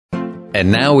And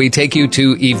now we take you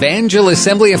to Evangel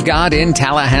Assembly of God in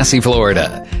Tallahassee,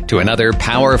 Florida, to another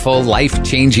powerful,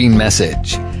 life-changing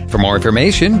message. For more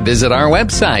information, visit our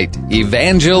website,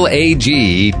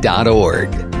 evangelag.org.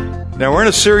 Now, we're in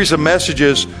a series of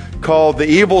messages called The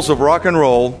Evils of Rock and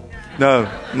Roll.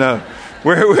 No.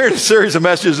 We're in a series of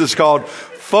messages that's called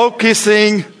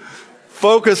Focusing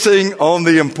on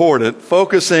the Important.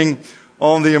 Focusing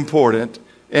on the Important.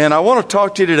 And I want to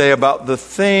talk to you today about the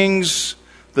things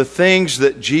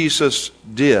that Jesus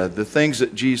did. The things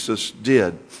that Jesus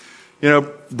did. You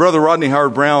know, Brother Rodney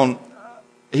Howard-Browne,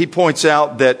 he points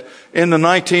out that in the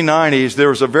 1990s, there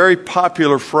was a very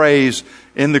popular phrase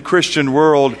in the Christian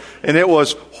world, and it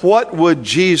was, what would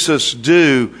Jesus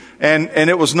do? And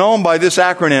it was known by this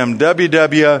acronym,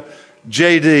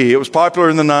 W.D.J.D. It was popular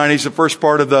in the 90s, the first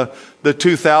part of the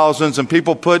 2000s, and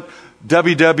people put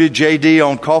W.D.J.D.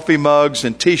 on coffee mugs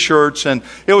and T-shirts, and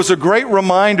it was a great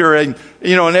reminder. And,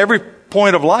 you know, in every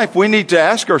point of life, we need to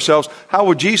ask ourselves, how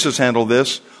would Jesus handle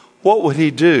this? What would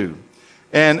he do?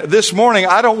 And this morning,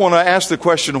 I don't want to ask the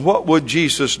question, what would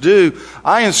Jesus do?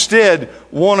 I instead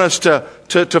want us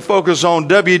to focus on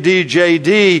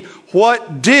W.D.J.D.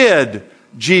 What did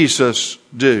Jesus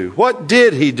do? What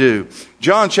did he do?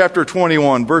 John chapter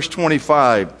 21, verse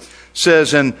 25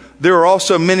 says, and there are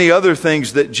also many other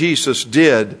things that Jesus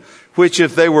did, which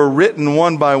if they were written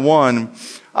one by one,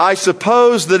 I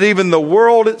suppose that even the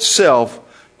world itself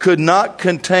could not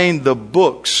contain the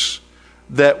books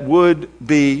that would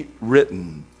be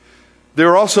written.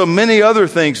 There are also many other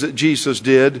things that Jesus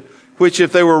did, which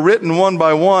if they were written one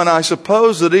by one, I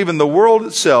suppose that even the world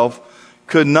itself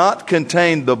could not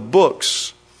contain the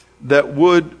books that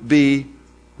would be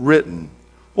written.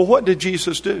 Well, what did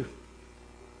Jesus do?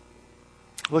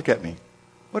 Look at me.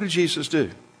 What did Jesus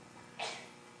do?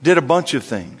 Did a bunch of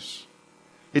things.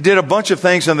 He did a bunch of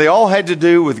things, and they all had to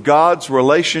do with God's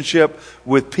relationship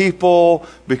with people,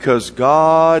 because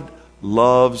God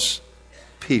loves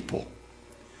people.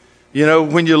 You know,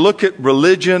 when you look at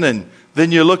religion and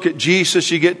then you look at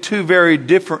Jesus, you get two very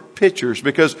different pictures,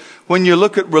 because when you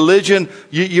look at religion,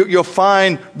 you'll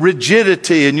find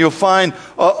rigidity, and you'll find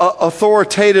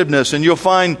authoritativeness, and you'll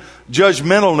find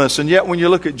judgmentalness. And yet when you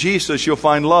look at Jesus, you'll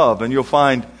find love, and you'll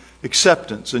find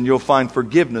acceptance, and you'll find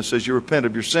forgiveness as you repent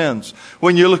of your sins.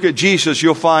 When you look at Jesus,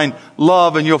 you'll find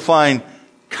love, and you'll find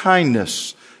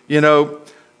kindness. You know,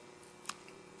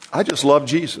 I just love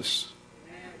Jesus.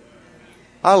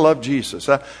 I love Jesus.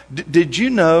 Did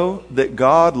you know that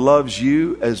God loves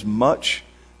you as much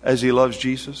as he loves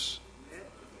Jesus?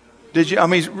 Did you? I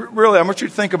mean, really, I want you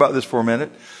to think about this for a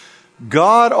minute.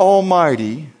 God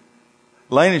Almighty,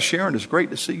 Lane and Sharon, it's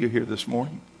great to see you here this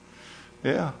morning.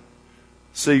 Yeah.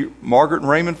 See, Margaret and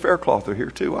Raymond Faircloth are here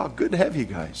too. Wow, good to have you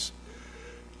guys.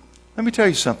 Let me tell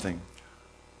you something.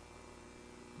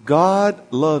 God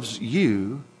loves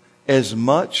you as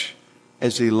much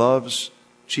as he loves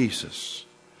Jesus.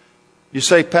 You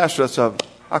say, Pastor,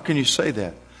 how can you say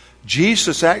that?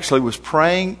 Jesus actually was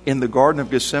praying in the Garden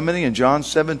of Gethsemane in John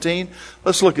 17.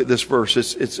 Let's look at this verse.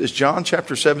 It's John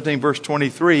chapter 17, verse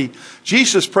 23.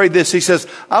 Jesus prayed this. He says,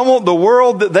 I want the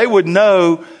world that they would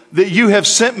know that you have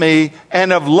sent me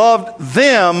and have loved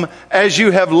them as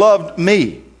you have loved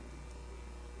me.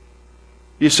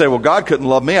 You say, well, God couldn't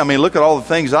love me. I mean, look at all the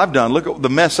things I've done. Look at the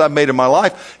mess I've made in my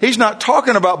life. He's not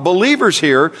talking about believers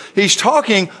here. He's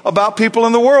talking about people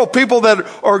in the world, people that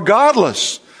are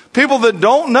godless, people that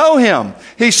don't know him.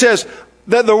 He says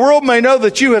that the world may know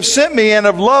that you have sent me and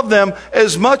have loved them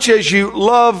as much as you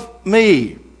love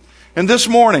me. And this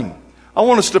morning, I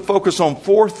want us to focus on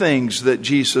four things that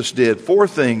Jesus did. Four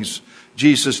things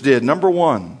Jesus did. Number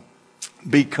one,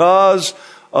 because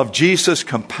of Jesus'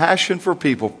 compassion for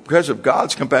people, because of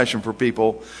God's compassion for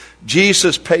people,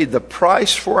 Jesus paid the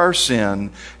price for our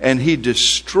sin, and he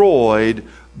destroyed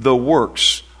the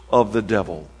works of the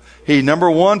devil. He, number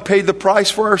one, paid the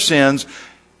price for our sins,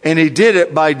 and he did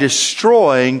it by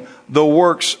destroying the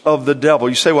works of the devil.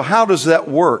 You say, well, how does that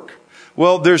work?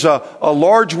 Well, there's a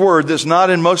large word that's not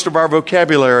in most of our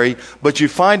vocabulary, but you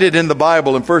find it in the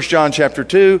Bible in 1 John chapter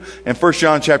 2 and 1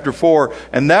 John chapter 4.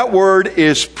 And that word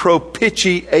is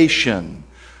propitiation.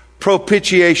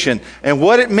 Propitiation. And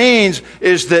what it means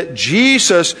is that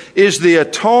Jesus is the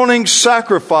atoning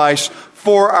sacrifice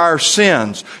for our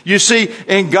sins. You see,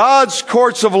 in God's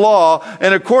courts of law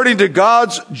and according to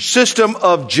God's system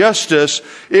of justice,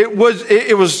 it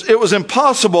was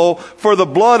impossible for the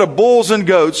blood of bulls and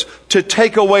goats to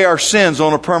take away our sins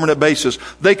on a permanent basis.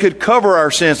 They could cover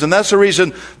our sins. And that's the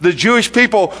reason the Jewish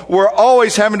people were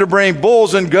always having to bring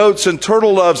bulls and goats and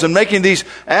turtle doves and making these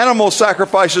animal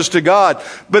sacrifices to God.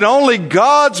 But only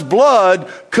God's blood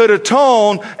could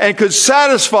atone and could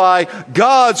satisfy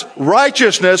God's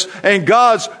righteousness and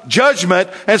God's judgment.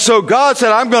 And so God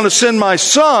said, I'm going to send my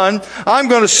Son. I'm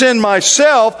going to send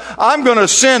myself. I'm going to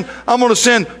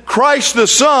send Christ the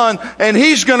Son, and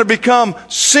He's going to become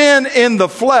sin in the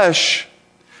flesh.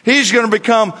 He's going to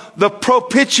become the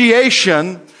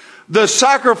propitiation, the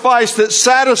sacrifice that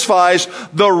satisfies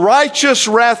the righteous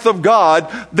wrath of God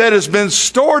that has been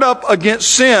stored up against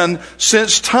sin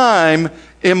since time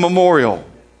immemorial.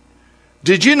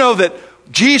 Did you know that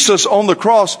Jesus on the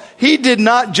cross, He did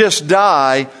not just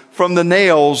die from the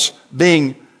nails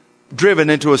being driven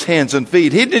into His hands and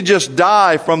feet. He didn't just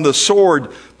die from the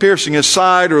sword piercing His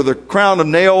side or the crown of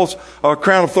nails or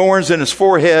crown of thorns in His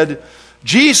forehead.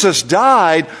 Jesus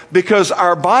died because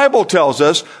our Bible tells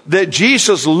us that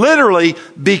Jesus literally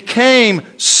became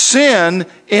sin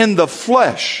in the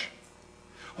flesh.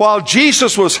 While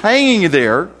Jesus was hanging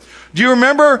there, do you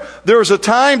remember there was a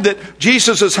time that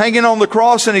Jesus is hanging on the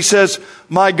cross and He says,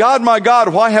 my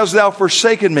God, why hast thou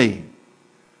forsaken me?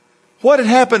 What had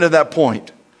happened at that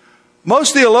point?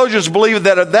 Most theologians believe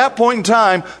that at that point in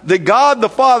time, that God the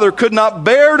Father could not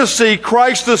bear to see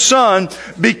Christ the Son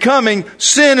becoming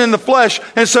sin in the flesh.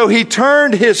 And so He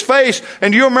turned His face.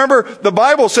 And you remember the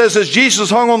Bible says as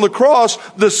Jesus hung on the cross,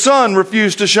 the sun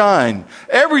refused to shine.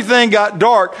 Everything got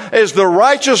dark as the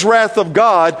righteous wrath of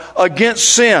God against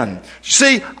sin.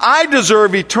 See, I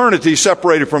deserve eternity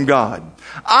separated from God.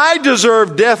 I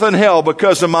deserve death and hell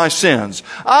because of my sins.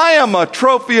 I am a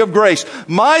trophy of grace.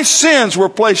 My sins were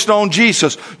placed on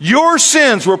Jesus. Your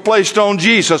sins were placed on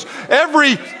Jesus.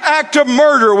 Every act of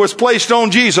murder was placed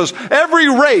on Jesus. Every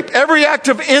rape, every act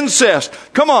of incest.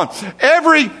 Come on.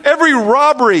 Every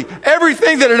robbery,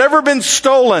 everything that had ever been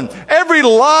stolen, every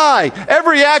lie,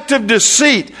 every act of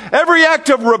deceit, every act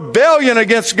of rebellion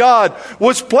against God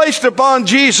was placed upon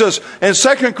Jesus. And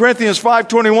 2 Corinthians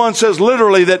 5:21 says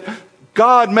literally that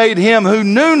God made Him who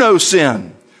knew no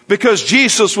sin. Because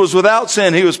Jesus was without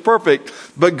sin, He was perfect.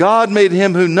 But God made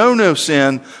Him who knew no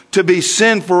sin to be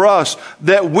sin for us,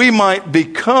 that we might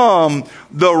become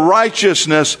the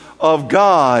righteousness of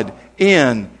God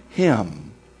in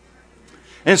Him.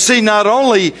 And see, not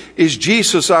only is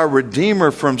Jesus our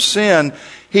Redeemer from sin,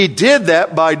 He did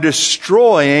that by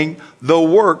destroying the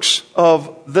works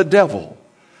of the devil.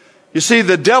 You see,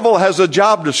 the devil has a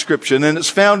job description, and it's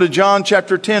found in John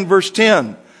chapter 10, verse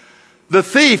 10. The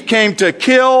thief came to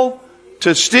kill,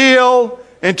 to steal,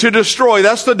 and to destroy.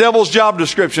 That's the devil's job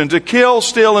description, to kill,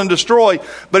 steal, and destroy.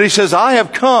 But He says, I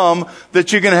have come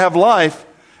that you can have life,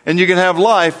 and you can have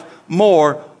life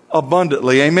more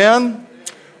abundantly. Amen?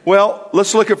 Well,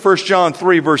 let's look at 1 John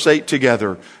 3, verse 8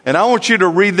 together. And I want you to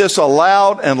read this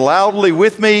aloud and loudly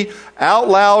with me. Out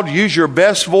loud, use your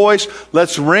best voice.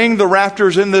 Let's ring the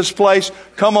rafters in this place.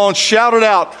 Come on, shout it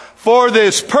out. For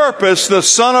this purpose, the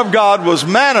Son of God was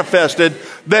manifested,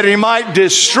 that He might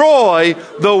destroy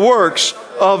the works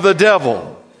of the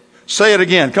devil. Say it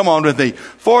again. Come on with me.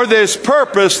 For this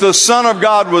purpose, the Son of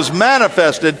God was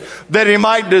manifested, that He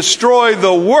might destroy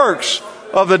the works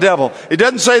of the devil. It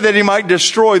doesn't say that He might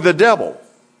destroy the devil.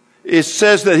 It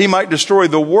says that He might destroy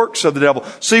the works of the devil.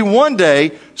 See, one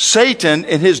day, Satan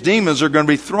and his demons are going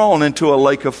to be thrown into a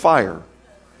lake of fire.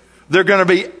 They're going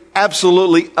to be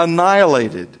absolutely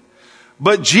annihilated.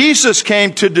 But Jesus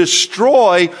came to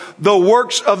destroy the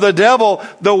works of the devil.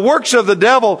 The works of the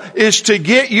devil is to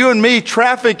get you and me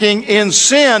trafficking in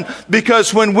sin,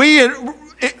 because when we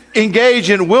engage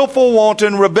in willful,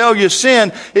 wanton, rebellious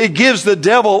sin, it gives the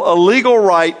devil a legal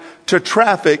right to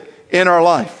traffic in our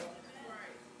life.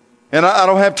 And I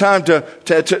don't have time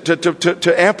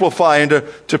to amplify and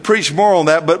to preach more on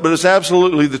that, but it's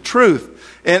absolutely the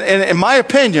truth. And in my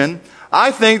opinion,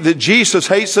 I think that Jesus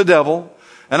hates the devil,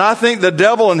 and I think the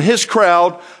devil and his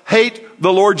crowd hate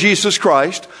the Lord Jesus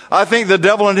Christ. I think the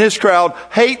devil and his crowd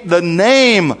hate the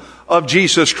name of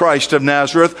Jesus Christ of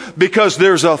Nazareth, because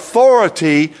there's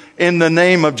authority in the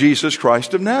name of Jesus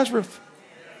Christ of Nazareth.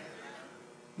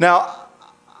 Now,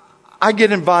 I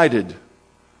get invited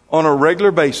on a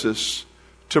regular basis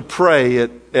to pray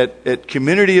at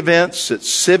community events, at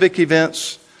civic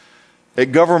events,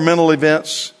 at governmental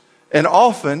events. And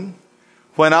often,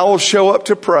 when I will show up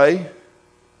to pray,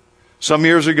 some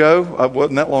years ago, it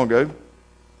wasn't that long ago,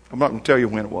 I'm not going to tell you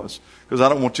when it was, because I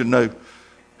don't want you to know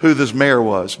who this mayor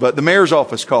was. But the mayor's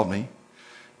office called me,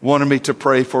 wanted me to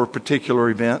pray for a particular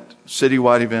event,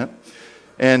 citywide event.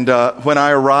 And when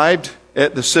I arrived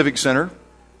at the Civic Center,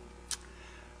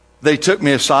 they took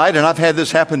me aside, and I've had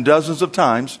this happen dozens of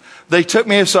times. They took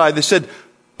me aside. They said,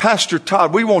 Pastor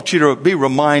Todd, we want you to be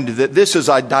reminded that this is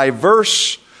a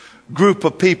diverse group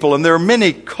of people, and there are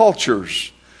many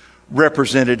cultures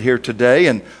represented here today.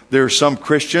 And there are some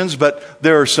Christians, but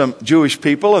there are some Jewish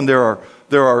people, and there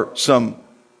are some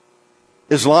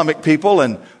Islamic people,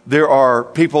 and there are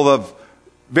people of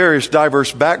various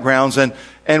diverse backgrounds.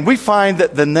 And we find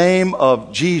that the name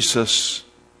of Jesus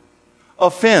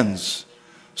offends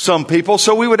some people.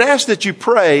 So we would ask that you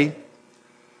pray,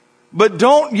 but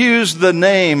don't use the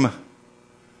name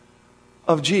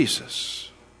of Jesus.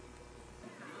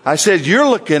 I said, you're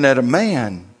looking at a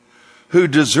man who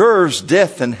deserves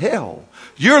death and hell.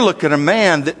 You're looking at a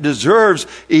man that deserves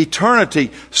eternity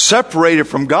separated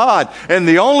from God. And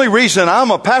the only reason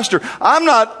I'm a pastor, I'm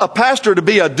not a pastor to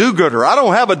be a do-gooder. I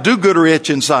don't have a do-gooder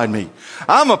itch inside me.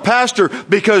 I'm a pastor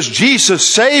because Jesus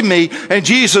saved me, and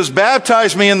Jesus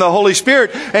baptized me in the Holy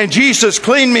Spirit, and Jesus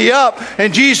cleaned me up,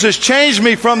 and Jesus changed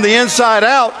me from the inside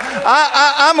out.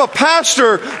 I'm a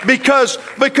pastor because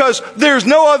there's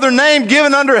no other name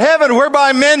given under heaven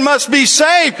whereby men must be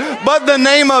saved but the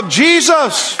name of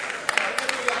Jesus.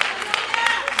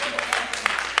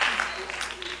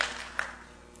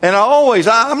 And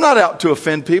I'm not out to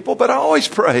offend people, but I always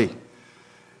pray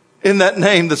in that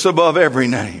name that's above every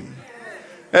name.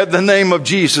 At the name of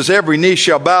Jesus, every knee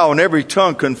shall bow and every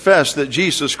tongue confess that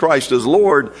Jesus Christ is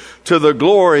Lord, to the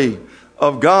glory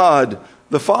of God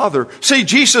the Father. See,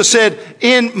 Jesus said,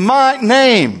 in my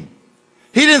name.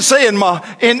 He didn't say I'm not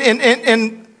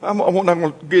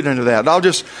going to get into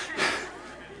that.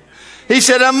 He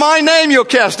said, in my name you'll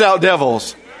cast out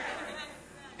devils.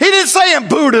 He didn't say in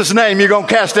Buddha's name you're going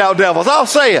to cast out devils. I'll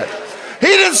say it. He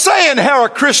didn't say in Hare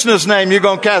Krishna's name you're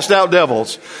going to cast out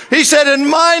devils. He said, in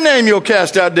my name you'll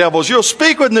cast out devils. You'll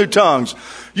speak with new tongues.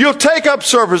 You'll take up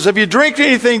serpents. If you drink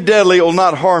anything deadly, it will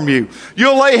not harm you.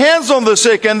 You'll lay hands on the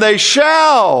sick and they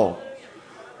shall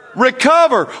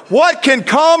recover. What can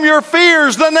calm your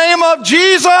fears? The name of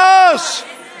Jesus.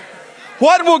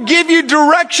 What will give you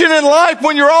direction in life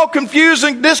when you're all confused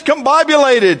and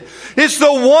discombobulated? It's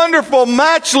the wonderful,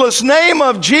 matchless name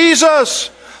of Jesus.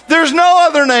 There's no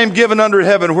other name given under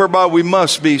heaven whereby we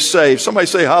must be saved. Somebody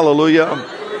say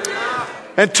hallelujah.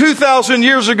 And 2,000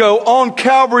 years ago on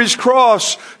Calvary's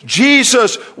cross,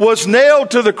 Jesus was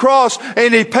nailed to the cross,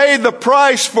 and He paid the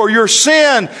price for your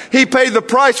sin. He paid the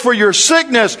price for your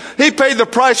sickness. He paid the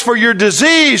price for your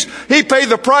disease. He paid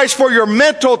the price for your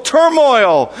mental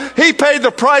turmoil. He paid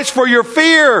the price for your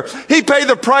fear. He paid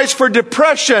the price for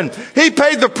depression. He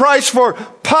paid the price for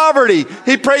poverty.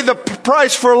 He paid the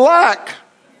price for lack.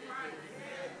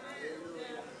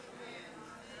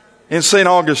 In St.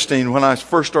 Augustine, when I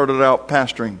first started out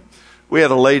pastoring, we had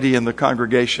a lady in the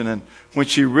congregation, and when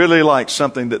she really liked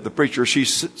something that the preacher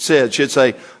said, she'd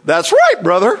say, "That's right,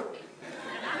 brother."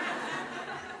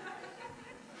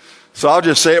 So I'll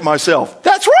just say it myself.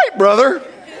 That's right, brother.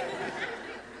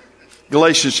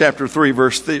 Galatians chapter 3,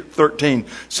 verse 13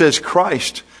 says,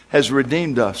 Christ has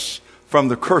redeemed us from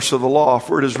the curse of the law,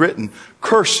 for it is written,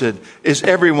 cursed is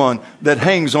everyone that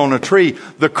hangs on a tree.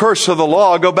 The curse of the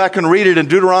law, go back and read it in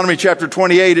Deuteronomy chapter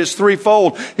 28. It's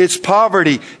threefold. It's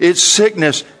poverty, it's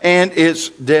sickness, and it's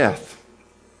death.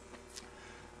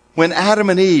 When Adam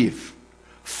and Eve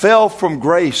fell from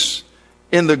grace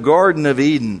in the Garden of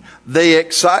Eden, they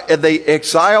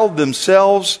exiled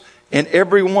themselves and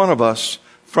every one of us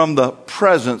from the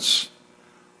presence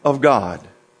of God.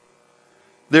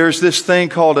 There's this thing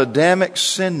called Adamic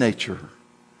sin nature.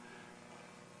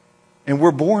 And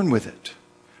we're born with it.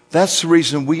 That's the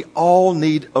reason we all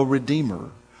need a Redeemer.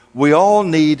 We all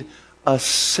need a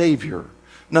Savior.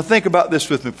 Now think about this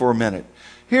with me for a minute.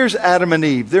 Here's Adam and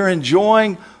Eve. They're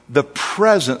enjoying the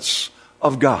presence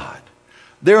of God.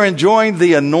 They're enjoying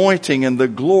the anointing and the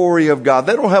glory of God.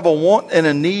 They don't have a want and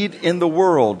a need in the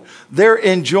world. They're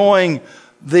enjoying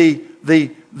the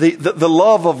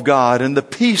love of God and the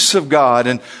peace of God,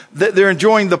 and they're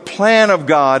enjoying the plan of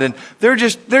God, and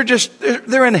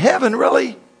they're in heaven,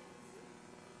 really.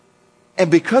 And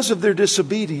because of their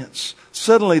disobedience,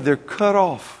 suddenly they're cut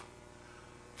off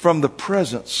from the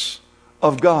presence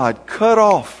of God, cut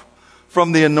off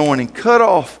from the anointing, cut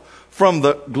off from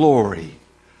the glory.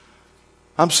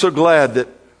 I'm so glad that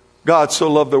God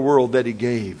so loved the world that He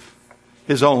gave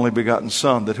His only begotten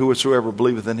Son, that whosoever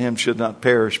believeth in Him should not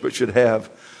perish, but should have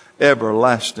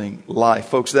everlasting life.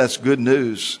 Folks, that's good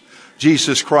news.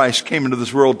 Jesus Christ came into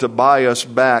this world to buy us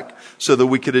back so that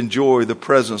we could enjoy the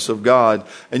presence of God.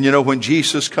 And you know, when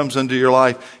Jesus comes into your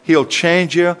life, He'll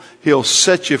change you. He'll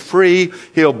set you free.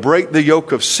 He'll break the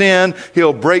yoke of sin.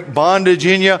 He'll break bondage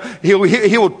in you. He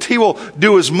will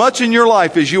do as much in your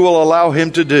life as you will allow Him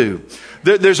to do.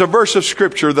 There's a verse of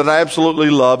Scripture that I absolutely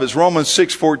love. It's Romans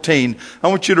 6:14. I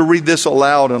want you to read this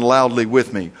aloud and loudly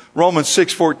with me. Romans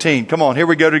 6:14. Come on, here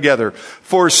we go together.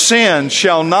 For sin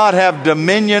shall not have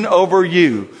dominion over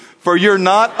you, for you're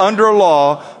not under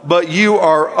law, but you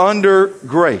are under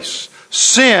grace.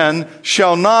 Sin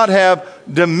shall not have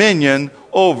dominion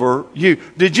over you.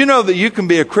 Did you know that you can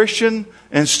be a Christian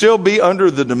and still be under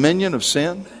the dominion of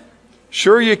sin?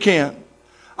 Sure you can.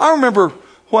 I remember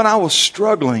when I was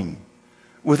struggling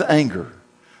with anger.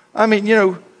 I mean, you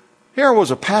know, here I was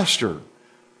a pastor.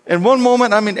 And one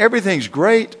moment, I mean, everything's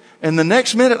great. And the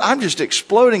next minute, I'm just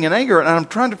exploding in anger. And I'm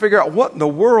trying to figure out what in the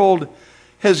world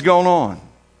has gone on.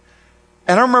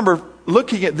 And I remember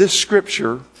looking at this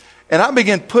scripture, and I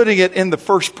began putting it in the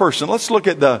first person. Let's look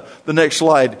at the next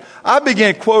slide. I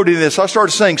began quoting this. I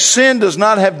started saying, sin does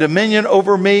not have dominion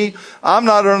over me. I'm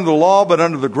not under the law, but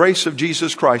under the grace of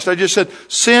Jesus Christ. I just said,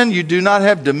 sin, you do not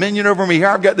have dominion over me. Here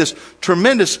I've got this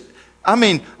tremendous, I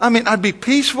mean, I'd be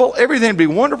peaceful. Everything would be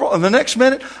wonderful. And the next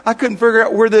minute, I couldn't figure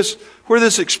out where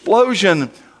this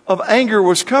explosion of anger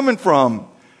was coming from.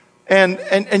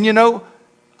 And you know,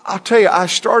 I'll tell you, I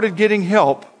started getting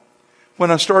help when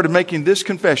I started making this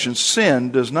confession.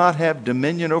 Sin does not have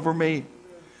dominion over me.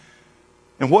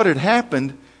 And what had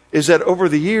happened is that over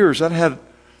the years, I'd had,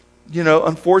 you know,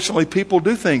 unfortunately, people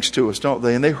do things to us, don't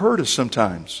they? And they hurt us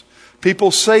sometimes.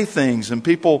 People say things and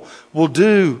people will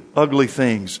do ugly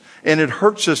things. And it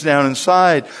hurts us down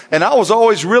inside. And I was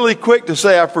always really quick to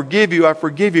say, I forgive you, I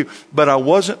forgive you. But I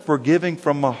wasn't forgiving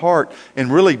from my heart.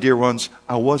 And really, dear ones,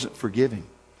 I wasn't forgiving.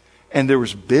 And there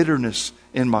was bitterness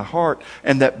in my heart.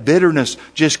 And that bitterness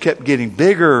just kept getting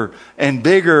bigger and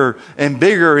bigger and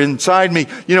bigger inside me.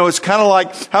 You know, it's kind of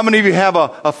like, how many of you have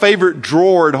a favorite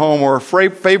drawer at home or a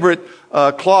favorite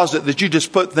closet that you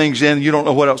just put things in and you don't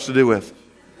know what else to do with?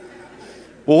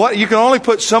 Well, you can only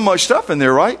put so much stuff in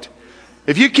there, right?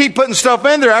 If you keep putting stuff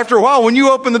in there, after a while, when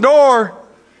you open the door,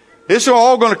 it's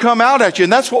all going to come out at you.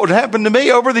 And that's what would happen to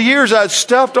me. Over the years, I'd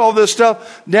stuffed all this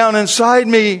stuff down inside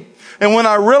me. And when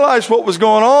I realized what was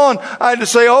going on, I had to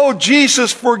say, oh,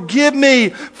 Jesus, forgive me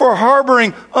for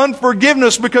harboring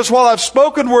unforgiveness. Because while I've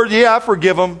spoken word, yeah, I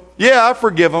forgive them. Yeah, I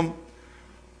forgive them.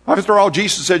 After all,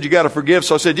 Jesus said you got to forgive.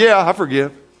 So I said, yeah, I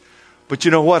forgive. But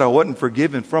you know what? I wasn't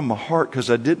forgiving from my heart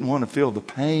because I didn't want to feel the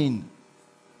pain.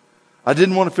 I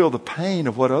didn't want to feel the pain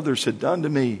of what others had done to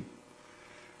me.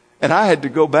 And I had to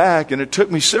go back, and it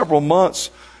took me several months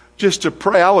just to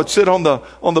pray. I would sit on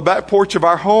the back porch of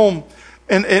our home.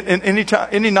 And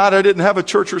any night I didn't have a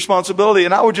church responsibility,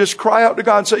 and I would just cry out to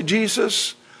God and say,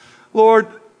 Jesus, Lord,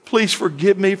 please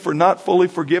forgive me for not fully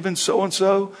forgiving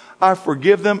so-and-so. I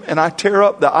forgive them, and I tear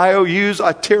up the IOUs.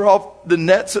 I tear off the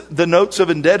notes of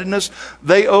indebtedness.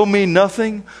 They owe me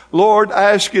nothing. Lord,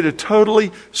 I ask you to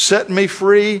totally set me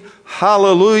free.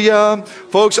 Hallelujah.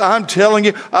 Folks, I'm telling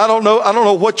you, I don't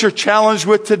know what you're challenged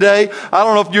with today. I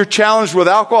don't know if you're challenged with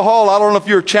alcohol. I don't know if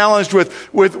you're challenged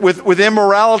with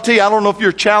immorality. I don't know if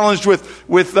you're challenged with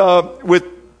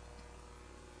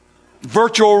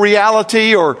virtual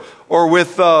reality or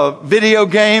with video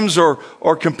games or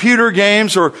computer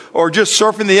games or just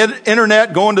surfing the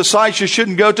internet, going to sites you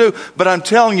shouldn't go to. But I'm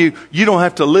telling you, you don't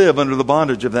have to live under the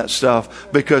bondage of that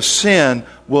stuff, because sin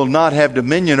will not have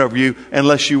dominion over you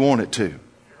unless you want it to.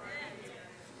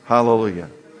 Hallelujah.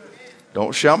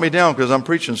 Don't shout me down because I'm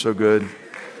preaching so good.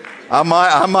 I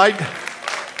might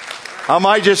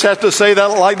just have to say that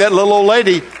like that little old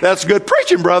lady. That's good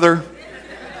preaching, brother.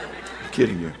 I'm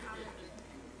kidding you.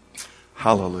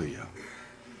 Hallelujah.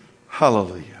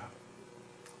 Hallelujah.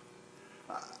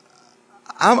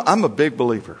 I'm a big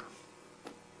believer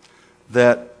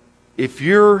that if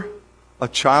you're a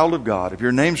child of God, if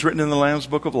your name's written in the Lamb's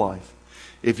Book of Life,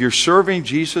 if you're serving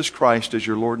Jesus Christ as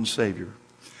your Lord and Savior,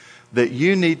 that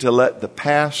you need to let the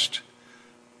past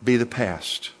be the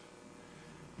past.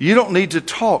 You don't need to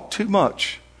talk too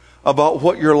much about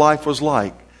what your life was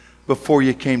like before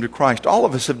you came to Christ. All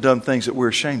of us have done things that we're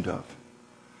ashamed of.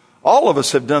 All of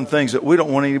us have done things that we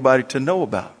don't want anybody to know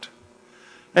about.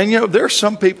 And you know, there's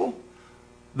some people,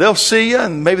 they'll see you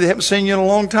and maybe they haven't seen you in a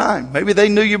long time. Maybe they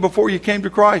knew you before you came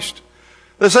to Christ.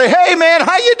 They'll say, hey man,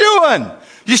 how you doing?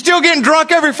 You still getting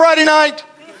drunk every Friday night?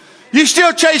 You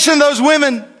still chasing those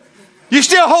women? You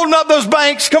still holding up those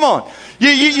banks? Come on.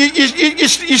 You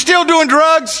still doing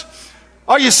drugs?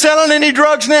 Are you selling any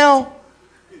drugs now?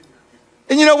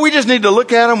 And we just need to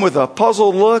look at them with a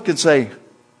puzzled look and say,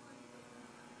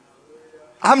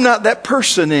 I'm not that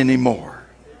person anymore.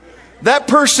 That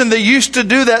person that used to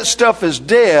do that stuff is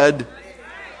dead.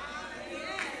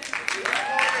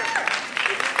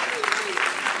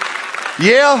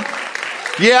 Yeah,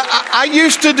 I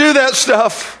used to do that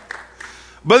stuff.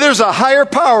 But there's a higher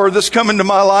power that's come into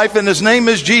my life, and His name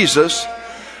is Jesus.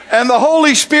 And the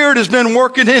Holy Spirit has been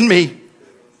working in me.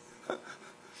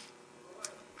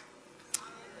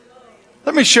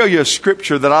 Let me show you a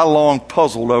scripture that I long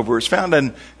puzzled over. It's found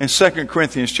in 2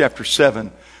 Corinthians chapter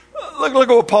 7. Look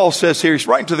at what Paul says here. He's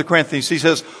writing to the Corinthians. He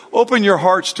says, open your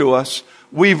hearts to us.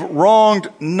 We've wronged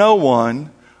no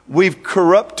one. We've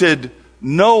corrupted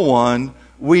no one.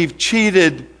 We've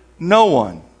cheated no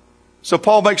one. So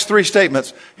Paul makes 3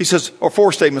 statements. He says, or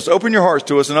 4 statements. Open your hearts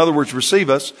to us. In other words, receive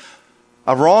us.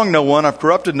 I've wronged no one. I've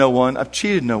corrupted no one. I've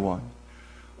cheated no one.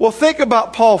 Well, think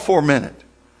about Paul for a minute.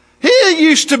 He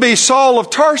used to be Saul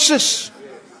of Tarsus.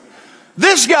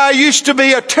 This guy used to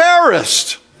be a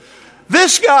terrorist.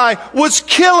 This guy was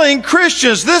killing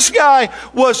Christians. This guy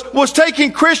was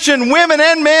taking Christian women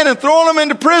and men and throwing them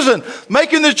into prison,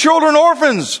 making the children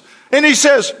orphans. And he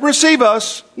says, receive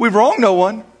us. We've wronged no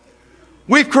one.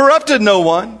 We've corrupted no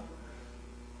one.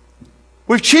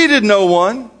 We've cheated no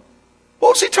one. What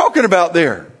was he talking about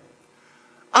there?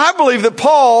 I believe that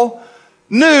Paul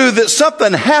knew that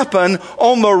something happened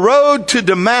on the road to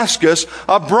Damascus.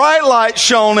 A bright light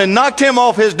shone and knocked him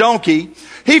off his donkey.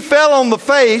 He fell on the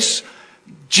face.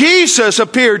 Jesus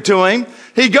appeared to him.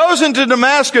 He goes into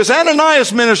Damascus.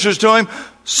 Ananias ministers to him.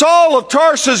 Saul of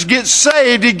Tarsus gets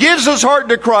saved. He gives his heart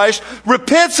to Christ,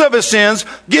 repents of his sins,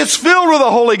 gets filled with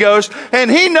the Holy Ghost, and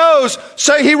he knows,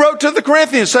 he wrote to the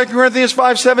Corinthians, 2 Corinthians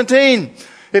 5:17,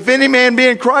 if any man be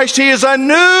in Christ, he is a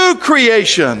new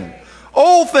creation.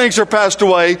 Old things are passed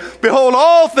away. Behold,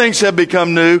 all things have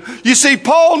become new. You see,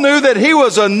 Paul knew that he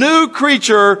was a new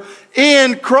creature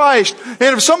in Christ.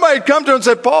 And if somebody had come to him and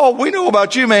said, Paul, we know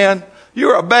about you, man.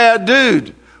 You're a bad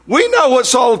dude. We know what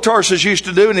Saul of Tarsus used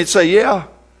to do. And he'd say, yeah,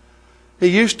 he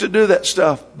used to do that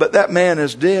stuff, but that man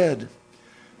is dead.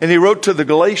 And he wrote to the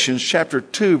Galatians chapter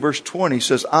 2, verse 20,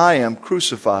 says, I am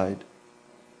crucified.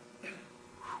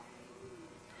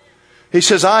 He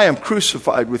says, I am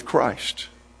crucified with Christ.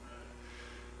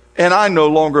 And I no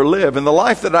longer live. And the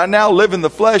life that I now live in the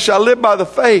flesh, I live by the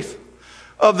faith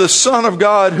of the Son of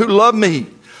God who loved me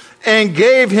and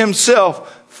gave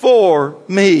Himself for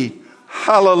me.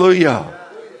 Hallelujah.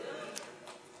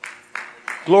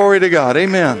 Glory to God.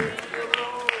 Amen.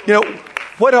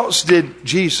 What else did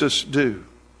Jesus do?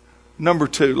 Number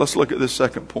 2, let's look at this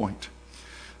second point.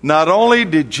 Not only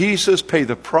did Jesus pay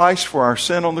the price for our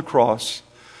sin on the cross,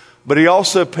 but He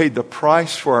also paid the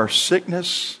price for our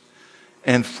sickness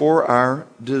and for our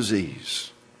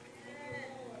disease.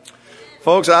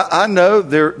 Folks, I know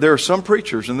there are some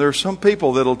preachers and there are some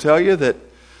people that will tell you that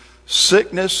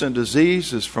sickness and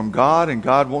disease is from God, and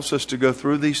God wants us to go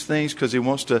through these things because He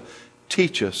wants to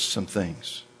teach us some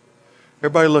things.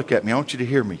 Everybody look at me. I want you to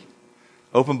hear me.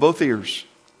 Open both ears.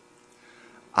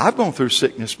 I've gone through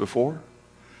sickness before.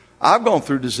 I've gone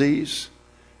through disease.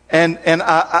 And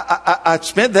I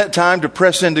spent that time to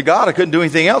press into God. I couldn't do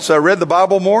anything else. So I read the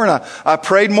Bible more and I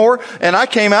prayed more. And I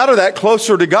came out of that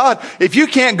closer to God. If you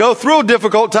can't go through a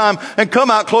difficult time and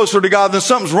come out closer to God, then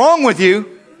something's wrong with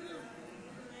you.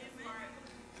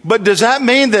 But does that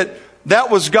mean that that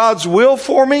was God's will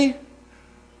for me?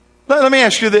 Let me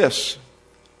ask you this.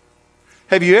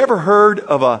 Have you ever heard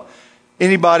of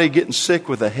anybody getting sick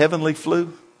with a heavenly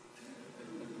flu?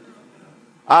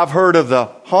 I've heard of the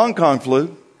Hong Kong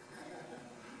flu.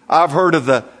 I've heard of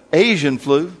the Asian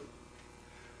flu.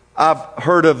 I've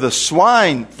heard of the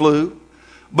swine flu.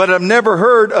 But I've never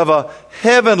heard of a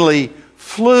heavenly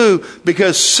flu,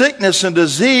 because sickness and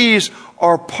disease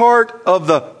are part of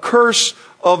the curse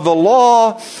of the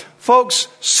law. Folks,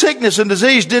 sickness and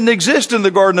disease didn't exist in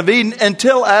the Garden of Eden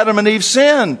until Adam and Eve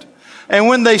sinned. And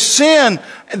when they sin,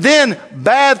 then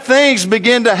bad things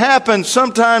begin to happen,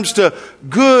 sometimes to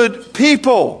good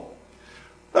people.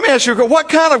 Let me ask you, what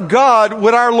kind of God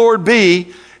would our Lord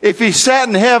be if He sat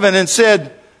in heaven and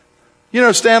said,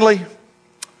 Stanley,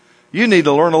 you need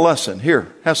to learn a lesson.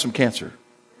 Here, have some cancer.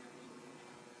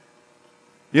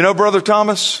 Brother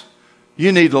Thomas,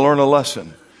 you need to learn a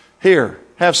lesson. Here,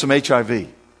 have some HIV.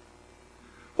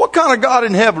 What kind of God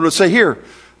in heaven would say, here,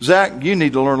 Zach, you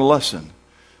need to learn a lesson.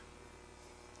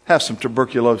 Have some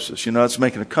tuberculosis. It's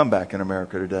making a comeback in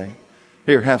America today.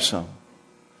 Here, have some.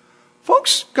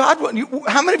 Folks,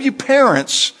 how many of you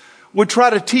parents would try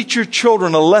to teach your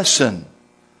children a lesson?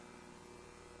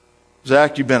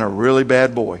 Zach, you've been a really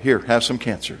bad boy. Here, have some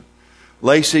cancer.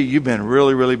 Lacey, you've been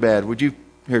really, really bad. Would you,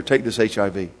 here, take this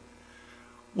HIV.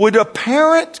 Would a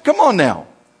parent, come on now,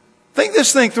 think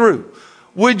this thing through.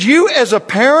 Would you as a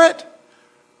parent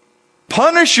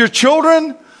punish your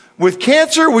children with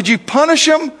cancer? Would you punish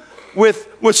them with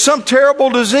some terrible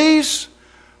disease?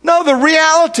 No, the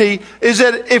reality is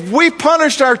that if we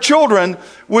punished our children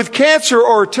with cancer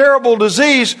or a terrible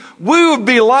disease, we would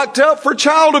be locked up for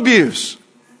child abuse.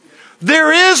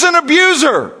 There is an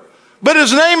abuser, but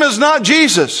his name is not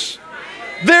Jesus.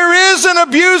 There is an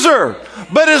abuser,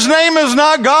 but his name is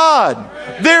not God.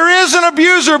 There is an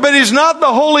abuser, but he's not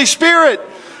the Holy Spirit.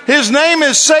 His name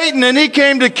is Satan, and he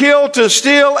came to kill, to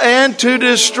steal, and to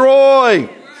destroy.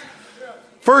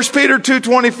 1 Peter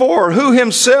 2:24, who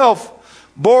himself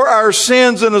bore our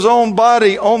sins in his own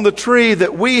body on the tree,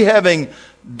 that we, having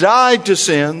died to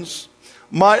sins,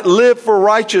 might live for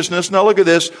righteousness. Now look at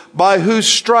this. By whose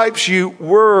stripes you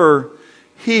were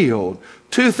healed.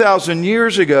 2,000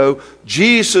 years ago,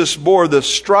 Jesus bore the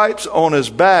stripes on his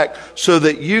back so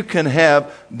that you can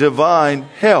have divine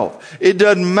health. It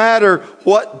doesn't matter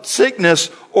what sickness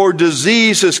or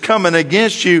disease is coming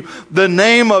against you. The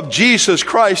name of Jesus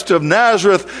Christ of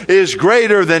Nazareth is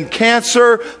greater than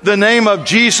cancer. The name of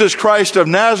Jesus Christ of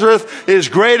Nazareth is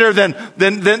greater than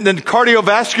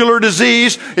cardiovascular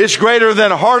disease. It's greater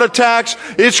than heart attacks.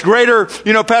 It's greater.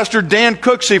 You know, Pastor Dan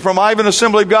Cooksey from Ivan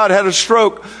Assembly of God had a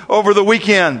stroke over the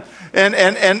weekend. And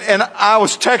I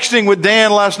was texting with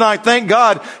Dan last night. Thank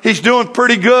God he's doing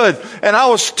pretty good. And I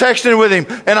was texting with him,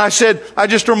 and I said, I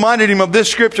just reminded him of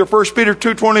this scripture, 1 Peter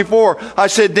 2:24. I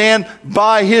said, Dan,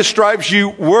 by his stripes you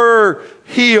were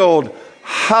healed.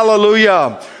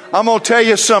 Hallelujah. I'm going to tell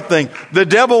you something. The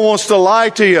devil wants to lie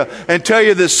to you and tell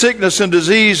you that sickness and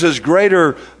disease is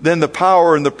greater than the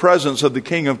power and the presence of the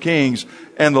King of Kings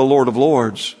and the Lord of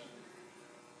Lords.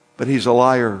 But he's a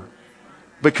liar.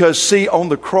 Because, see, on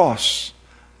the cross,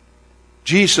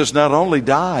 Jesus not only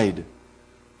died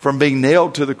from being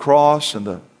nailed to the cross and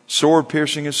the sword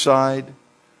piercing his side,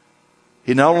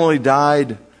 he not only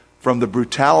died from the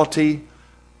brutality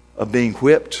of being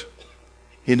whipped,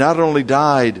 he not only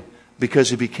died because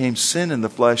he became sin in the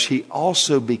flesh, he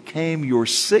also became your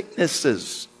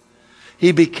sicknesses.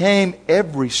 He became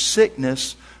every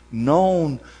sickness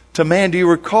known to man. Do you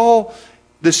recall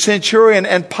the centurion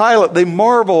and Pilate? They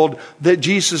marveled that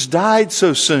Jesus died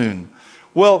so soon.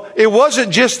 Well, it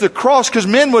wasn't just the cross, because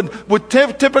men would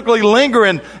typically linger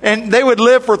and they would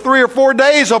live for 3 or 4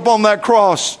 days up on that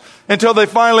cross until they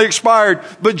finally expired.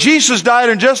 But Jesus died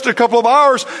in just a couple of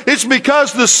hours. It's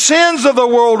because the sins of the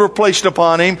world were placed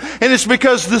upon him, and it's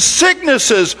because the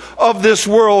sicknesses of this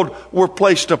world were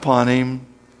placed upon him.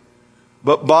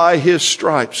 But by his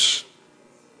stripes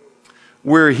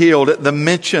we're healed. At the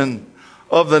mention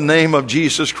of the name of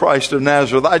Jesus Christ of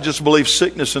Nazareth, I just believe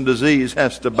sickness and disease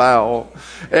has to bow.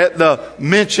 At the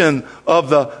mention of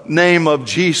the name of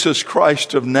Jesus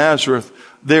Christ of Nazareth,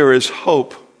 there is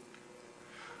hope.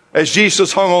 As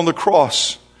Jesus hung on the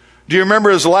cross, do you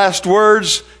remember his last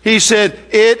words? He said,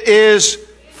 "It is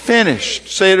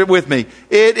finished." Say it with me.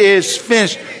 It is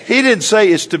finished. He didn't say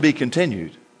it's to be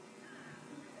continued.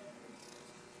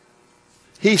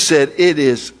 He said, "It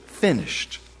is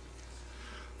finished."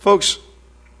 Folks,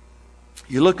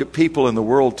 you look at people in the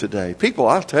world today. People,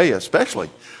 I'll tell you, especially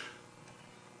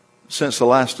since the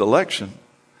last election,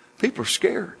 people are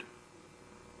scared.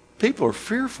 People are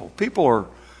fearful. People are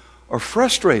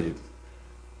frustrated.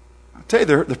 I'll tell you,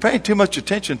 they're paying too much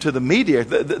attention to the media.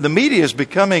 The media is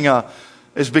becoming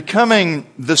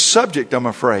the subject, I'm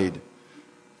afraid.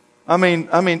 I mean,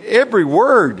 every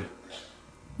word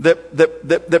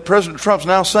that President Trump's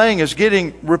now saying is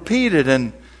getting repeated,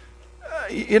 and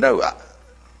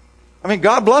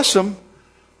God bless them,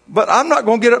 but I'm not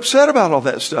going to get upset about all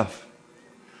that stuff.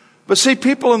 But see,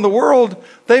 people in the world,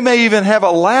 they may even have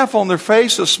a laugh on their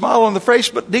face, a smile on their face,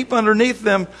 but deep underneath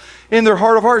them, in their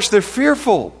heart of hearts, they're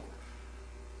fearful.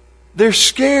 They're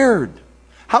scared.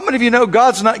 How many of you know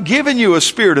God's not given you a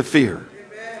spirit of fear,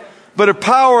 but a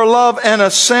power, love, and a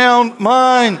sound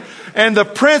mind? And the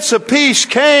Prince of Peace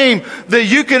came that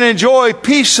you can enjoy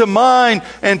peace of mind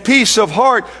and peace of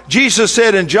heart. Jesus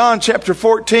said in John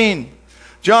 14,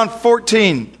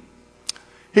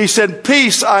 he said,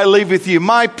 "Peace I leave with you.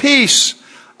 My peace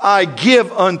I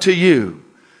give unto you."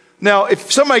 Now, if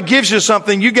somebody gives you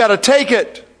something, you got to take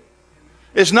it.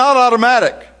 It's not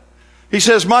automatic. He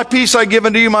says, "My peace I give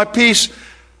unto you. My peace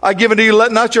I give unto you.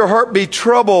 Let not your heart be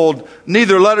troubled,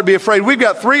 neither let it be afraid." We've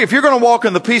got 3. If you're going to walk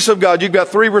in the peace of God, you've got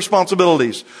 3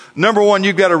 responsibilities. Number 1,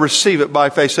 you've got to receive it by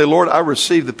faith. Say, "Lord, I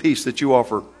receive the peace that you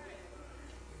offer."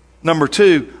 Number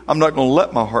 2, I'm not going to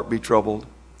let my heart be troubled.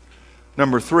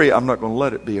 Number 3, I'm not going to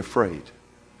let it be afraid.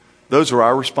 Those are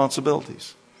our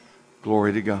responsibilities.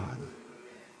 Glory to God.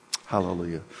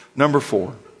 Hallelujah. Number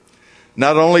 4.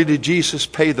 Not only did Jesus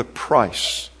pay the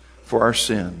price for our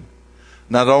sin,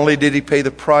 not only did He pay the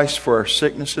price for our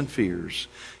sickness and fears,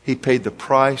 He paid the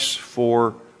price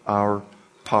for our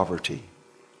poverty.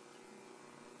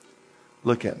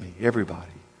 Look at me,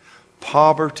 everybody.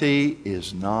 Poverty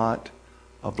is not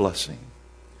a blessing.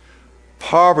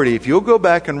 Poverty, if you'll go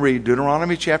back and read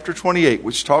Deuteronomy chapter 28,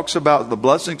 which talks about the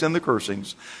blessings and the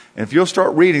cursings, and if you'll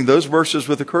start reading those verses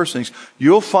with the cursings,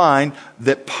 you'll find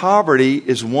that poverty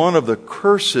is one of the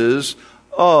curses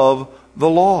of the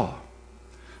law.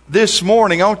 This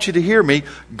morning, I want you to hear me.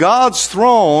 God's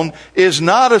throne is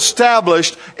not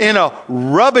established in a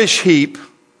rubbish heap.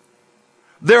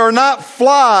 There are not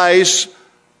flies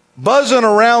buzzing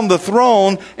around the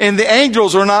throne, and the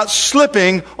angels are not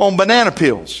slipping on banana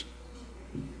peels.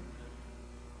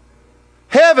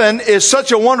 Heaven is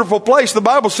such a wonderful place. The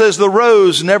Bible says the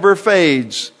rose never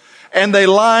fades, and they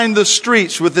line the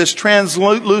streets with this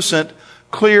translucent,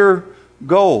 clear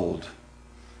gold.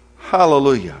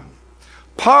 Hallelujah.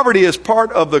 Poverty is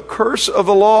part of the curse of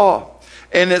the law,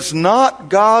 and it's not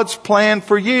God's plan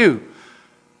for you.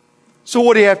 So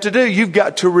what do you have to do? You've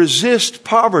got to resist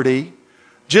poverty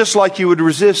just like you would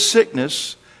resist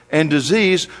sickness and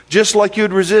disease, just like you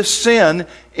would resist sin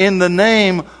in the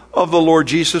name of the Lord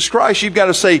Jesus Christ. You've got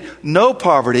to say, no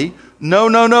poverty. No,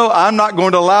 no, no. I'm not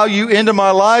going to allow you into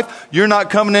my life. You're not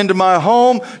coming into my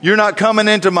home. You're not coming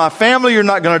into my family. You're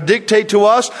not going to dictate to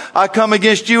us. I come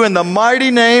against you in the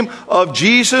mighty name of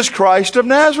Jesus Christ of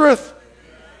Nazareth.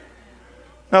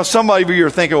 Now, somebody of you are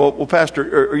thinking, well,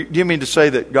 Pastor, do you mean to say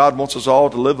that God wants us all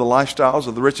to live the lifestyles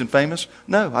of the rich and famous?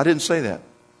 No, I didn't say that.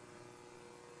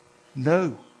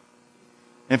 No.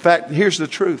 In fact, here's the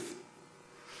truth.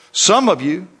 Some of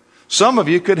you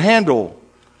could handle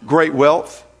great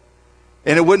wealth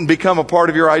and it wouldn't become a part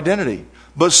of your identity.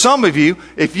 But some of you,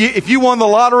 if you won the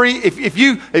lottery, if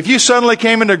you suddenly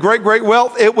came into great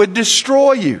wealth, it would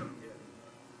destroy you.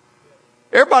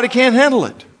 Everybody can't handle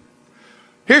it.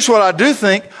 Here's what I do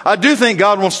think. I do think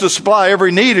God wants to supply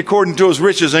every need according to His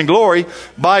riches and glory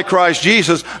by Christ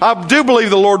Jesus. I do believe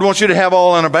the Lord wants you to have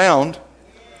all and abound.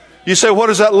 You say, what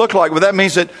does that look like? Well, that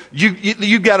means that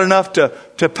you've got enough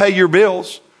to pay your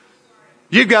bills.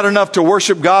 You've got enough to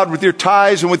worship God with your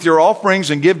tithes and with your offerings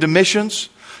and give to missions.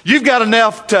 You've got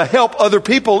enough to help other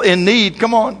people in need.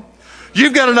 Come on.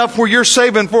 You've got enough where you're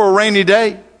saving for a rainy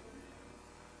day.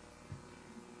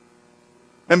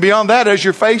 And beyond that, as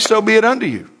your faith, so be it unto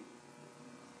you.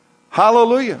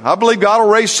 Hallelujah. I believe God will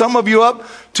raise some of you up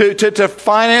to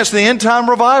finance the end time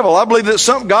revival. I believe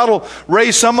that God will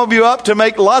raise some of you up to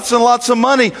make lots and lots of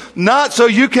money, not so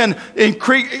you can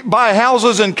buy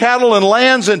houses and cattle and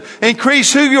lands and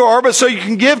increase who you are, but so you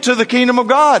can give to the kingdom of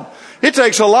God. It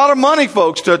takes a lot of money,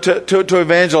 folks, to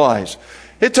evangelize.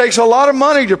 It takes a lot of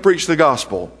money to preach the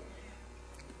gospel.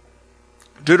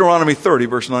 Deuteronomy 30,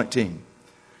 verse 19.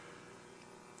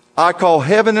 I call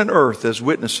heaven and earth as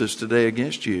witnesses today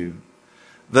against you,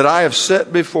 that I have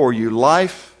set before you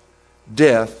life,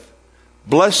 death,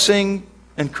 blessing,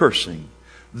 and cursing.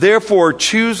 Therefore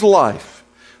choose life,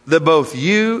 that both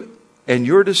you and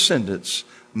your descendants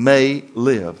may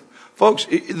live. Folks,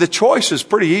 the choice is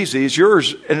pretty easy. It's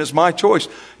yours and it's my choice.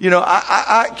 You know,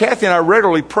 Kathy and I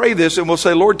regularly pray this and we'll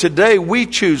say, Lord, today we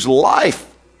choose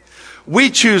life. We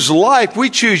choose life. We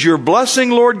choose your blessing,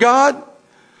 Lord God.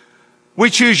 We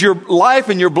choose your life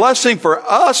and your blessing for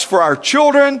us, for our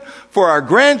children, for our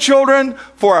grandchildren,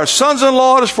 for our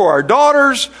sons-in-laws, for our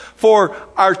daughters, for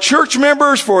our church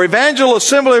members, for Evangel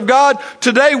Assembly of God.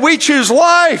 Today we choose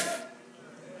life.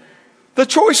 The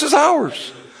choice is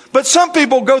ours. But some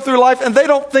people go through life and they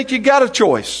don't think you got a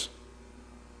choice.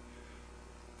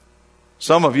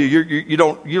 Some of you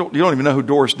don't even know who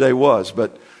Doris Day was,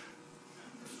 but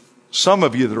some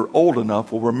of you that are old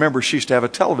enough will remember she used to have a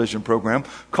television program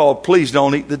called Please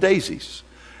Don't Eat the Daisies.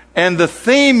 And the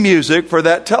theme music for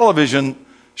that television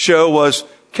show was,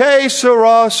 Que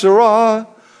sera, sera.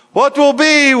 What will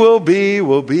be, will be,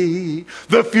 will be.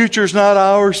 The future's not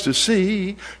ours to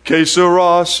see. Que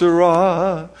sera,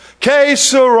 sera. Que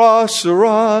sera,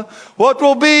 sera. What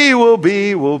will be, will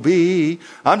be, will be.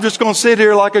 I'm just going to sit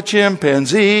here like a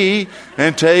chimpanzee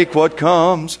and take what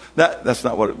comes. That's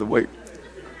not what the way.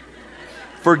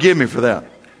 Forgive me for that.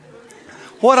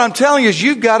 What I'm telling you is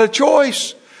you've got a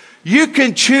choice. You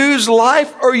can choose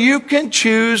life or you can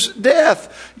choose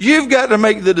death. You've got to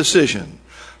make the decision.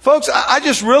 Folks, I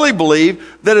just really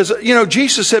believe that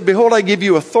Jesus said, behold, I give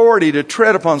you authority to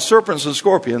tread upon serpents and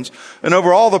scorpions and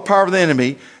over all the power of the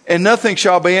enemy, and nothing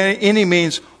shall by any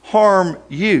means harm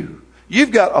you.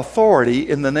 You've got authority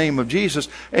in the name of Jesus.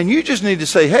 And you just need to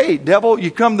say, hey, devil, you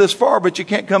come this far, but you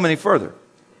can't come any further.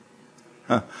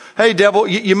 Hey, devil,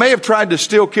 you may have tried to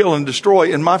steal, kill, and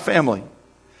destroy in my family.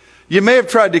 You may have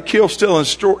tried to kill, steal,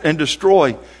 and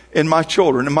destroy in my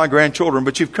children and my grandchildren,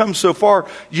 but you've come so far,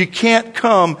 you can't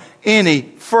come any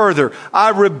further. I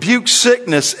rebuke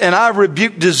sickness, and I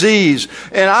rebuke disease,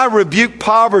 and I rebuke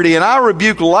poverty, and I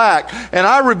rebuke lack, and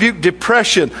I rebuke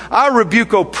depression, I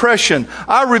rebuke oppression,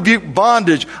 I rebuke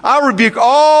bondage, I rebuke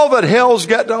all that hell's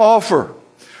got to offer.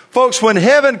 Folks, when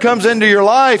heaven comes into your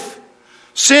life,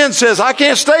 sin says, I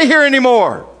can't stay here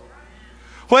anymore.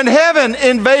 When heaven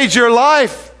invades your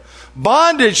life,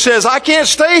 bondage says, I can't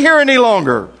stay here any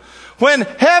longer. When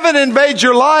heaven invades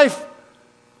your life,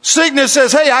 sickness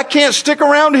says, hey, I can't stick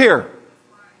around here.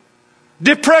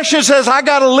 Depression says, I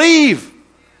got to leave.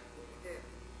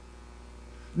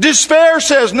 Despair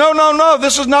says, no,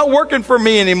 this is not working for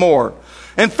me anymore.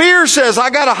 And fear says, I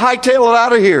got to hightail it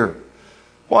out of here.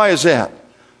 Why is that?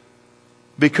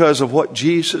 Because of what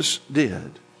Jesus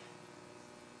did.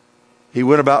 He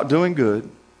went about doing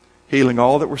good, healing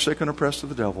all that were sick and oppressed of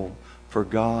the devil, for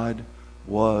God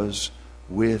was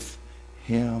with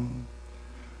him.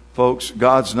 Folks,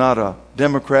 God's not a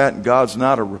Democrat and God's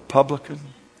not a Republican.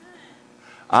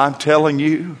 I'm telling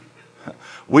you,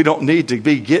 we don't need to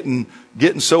be getting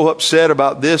so upset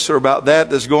about this or about that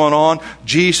that's going on.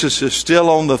 Jesus is still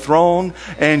on the throne,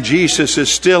 and Jesus is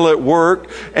still at work,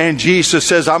 and Jesus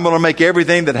says, I'm going to make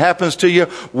everything that happens to you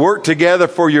work together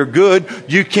for your good.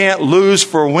 You can't lose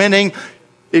for winning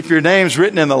if your name's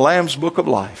written in the Lamb's Book of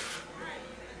Life.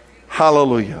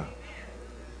 Hallelujah.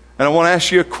 And I want to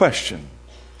ask you a question.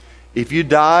 If you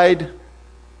died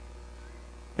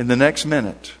in the next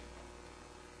minute,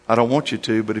 I don't want you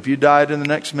to, but if you died in the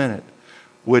next minute,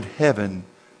 would heaven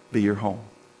be your home?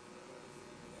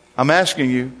 I'm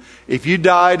asking you, if you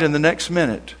died in the next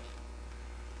minute,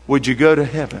 would you go to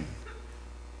heaven?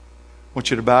 I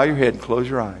want you to bow your head and close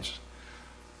your eyes.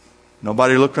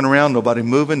 Nobody looking around, nobody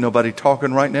moving, nobody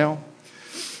talking right now.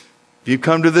 If you've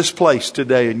come to this place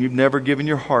today and you've never given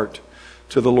your heart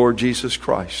to the Lord Jesus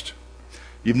Christ,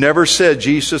 you've never said,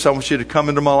 Jesus, I want you to come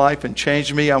into my life and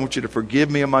change me. I want you to forgive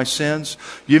me of my sins.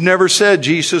 You've never said,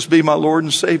 Jesus, be my Lord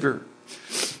and Savior.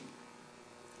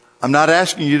 I'm not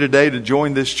asking you today to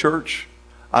join this church.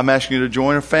 I'm asking you to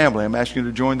join a family. I'm asking you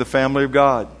to join the family of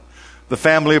God. The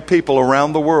family of people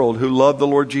around the world who love the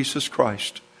Lord Jesus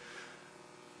Christ,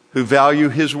 who value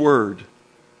His Word,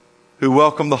 who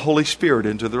welcome the Holy Spirit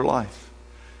into their life.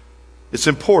 It's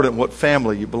important what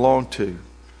family you belong to.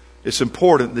 It's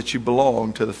important that you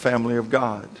belong to the family of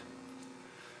God.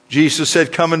 Jesus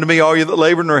said, come unto me, all you that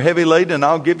labor and are heavy laden, and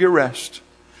I'll give you rest.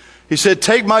 He said,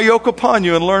 take my yoke upon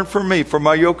you and learn from me, for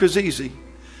my yoke is easy.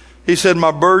 He said,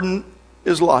 my burden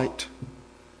is light.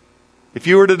 If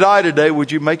you were to die today,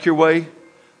 would you make your way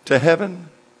to heaven?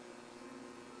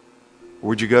 Or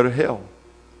would you go to hell?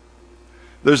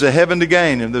 There's a heaven to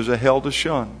gain and there's a hell to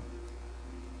shun.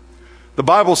 The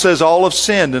Bible says all have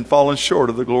sinned and fallen short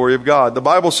of the glory of God. The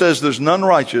Bible says there's none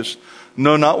righteous,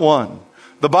 no, not one.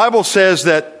 The Bible says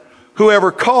that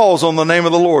whoever calls on the name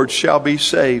of the Lord shall be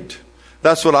saved.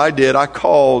 That's what I did. I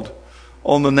called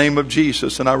on the name of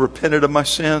Jesus and I repented of my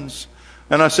sins.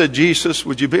 And I said, Jesus,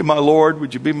 would you be my Lord?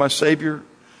 Would you be my Savior?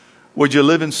 Would you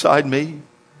live inside me?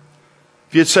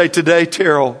 If you'd say today,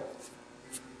 Terrell,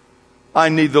 I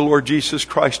need the Lord Jesus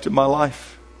Christ in my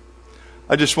life,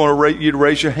 I just want you to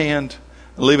raise your hand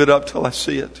and leave it up till I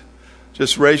see it.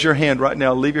 Just raise your hand right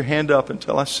now. Leave your hand up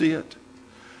until I see it.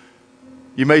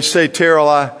 You may say, Terrell,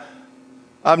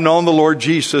 I've known the Lord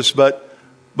Jesus, but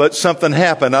something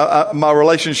happened. My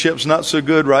relationship's not so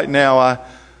good right now.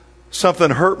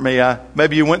 Something hurt me.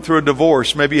 Maybe you went through a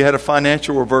divorce. Maybe you had a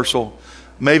financial reversal.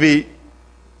 Maybe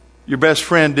your best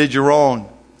friend did you wrong.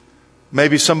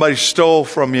 Maybe somebody stole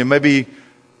from you. Maybe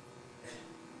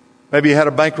you had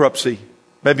a bankruptcy.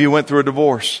 Maybe you went through a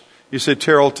divorce. You said,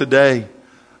 Terrell, today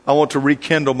I want to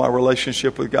rekindle my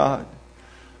relationship with God.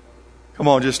 Come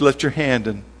on, just lift your hand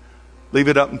and leave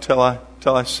it up until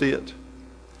I see it.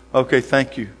 Okay,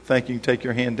 thank you. Thank you. Take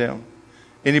your hand down.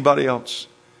 Anybody else?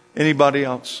 Anybody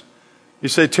else? You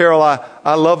say, Terrell,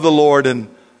 I love the Lord,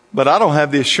 but I don't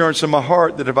have the assurance in my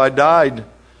heart that if I died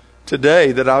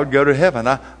today that I would go to heaven.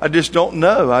 I just don't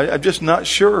know. I'm just not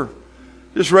sure.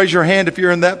 Just raise your hand if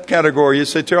you're in that category. You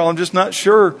say, Terrell, I'm just not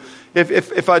sure.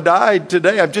 If I died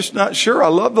today, I'm just not sure. I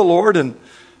love the Lord and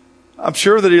I'm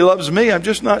sure that He loves me. I'm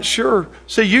just not sure.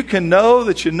 See, you can know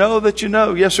that you know that you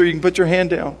know. Yes, sir, you can put your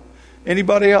hand down.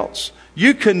 Anybody else?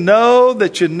 You can know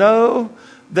that you know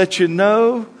that you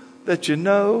know that you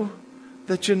know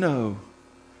that you know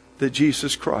that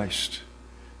Jesus Christ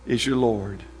is your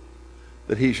Lord,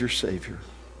 that He's your Savior.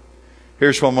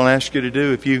 Here's what I'm going to ask you to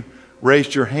do. If you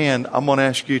raised your hand, I'm going to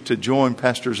ask you to join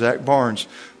Pastor Zach Barnes.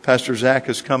 Pastor Zach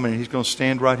is coming. He's going to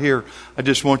stand right here. I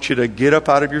just want you to get up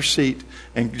out of your seat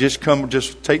and just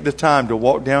take the time to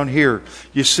walk down here.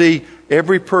 You see,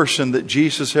 every person that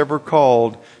Jesus ever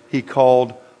called, He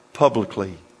called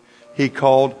publicly. He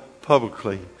called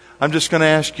publicly. I'm just going to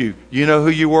ask you, you know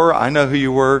who you were? I know who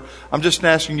you were. I'm just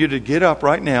asking you to get up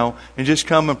right now and just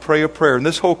come and pray a prayer. And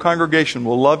this whole congregation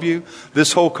will love you.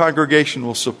 This whole congregation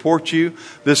will support you.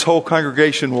 This whole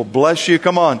congregation will bless you.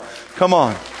 Come on. Come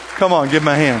on. Come on. Give him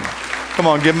a hand. Come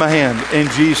on. Give him a hand. In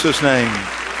Jesus' name.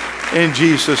 In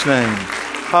Jesus' name.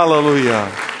 Hallelujah.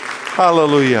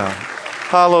 Hallelujah.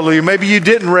 Hallelujah. Maybe you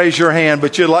didn't raise your hand,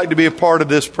 but you'd like to be a part of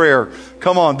this prayer.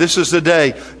 Come on, this is the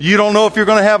day. You don't know if you're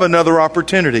going to have another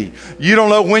opportunity. You don't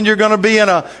know when you're going to be in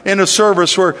a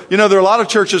service where, there are a lot of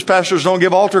churches, pastors don't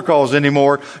give altar calls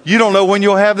anymore. You don't know when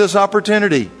you'll have this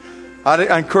opportunity.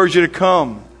 I encourage you to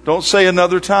come. Don't say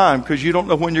another time, because you don't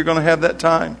know when you're going to have that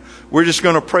time. We're just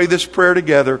going to pray this prayer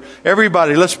together.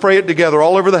 Everybody, let's pray it together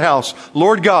all over the house.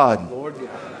 Lord God,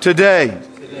 today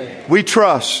we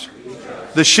trust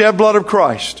the shed blood of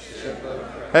Christ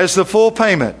as the full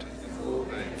payment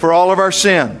for all of our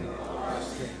sin.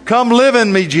 Come live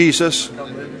in me, Jesus.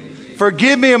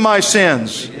 Forgive me of my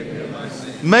sins.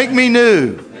 Make me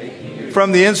new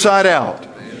from the inside out.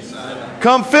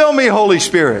 Come fill me, Holy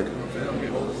Spirit.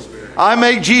 I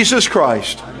make Jesus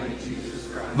Christ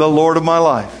the Lord of my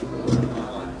life.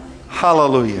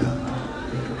 Hallelujah.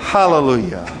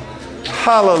 Hallelujah.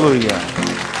 Hallelujah.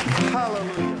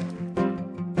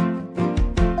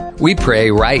 We pray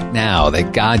right now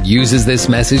that God uses this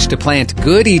message to plant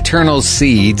good eternal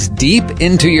seeds deep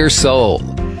into your soul.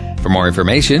 For more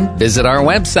information, visit our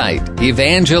website,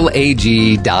 evangelag.org.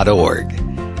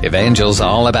 Evangel's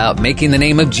all about making the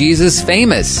name of Jesus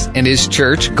famous and His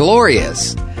church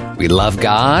glorious. We love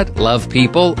God, love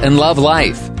people, and love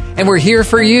life. And we're here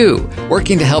for you,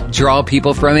 working to help draw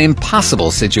people from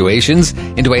impossible situations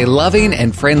into a loving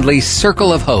and friendly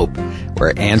circle of hope,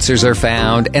 where answers are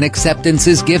found and acceptance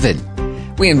is given.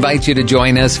 We invite you to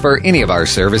join us for any of our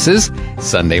services,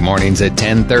 Sunday mornings at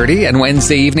 10:30 and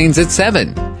Wednesday evenings at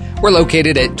 7. We're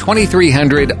located at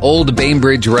 2300 Old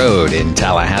Bainbridge Road in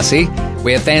Tallahassee.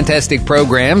 We have fantastic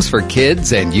programs for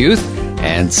kids and youth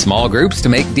and small groups to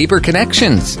make deeper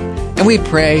connections. And we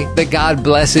pray that God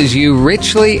blesses you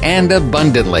richly and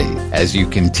abundantly as you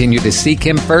continue to seek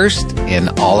Him first in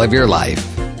all of your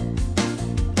life.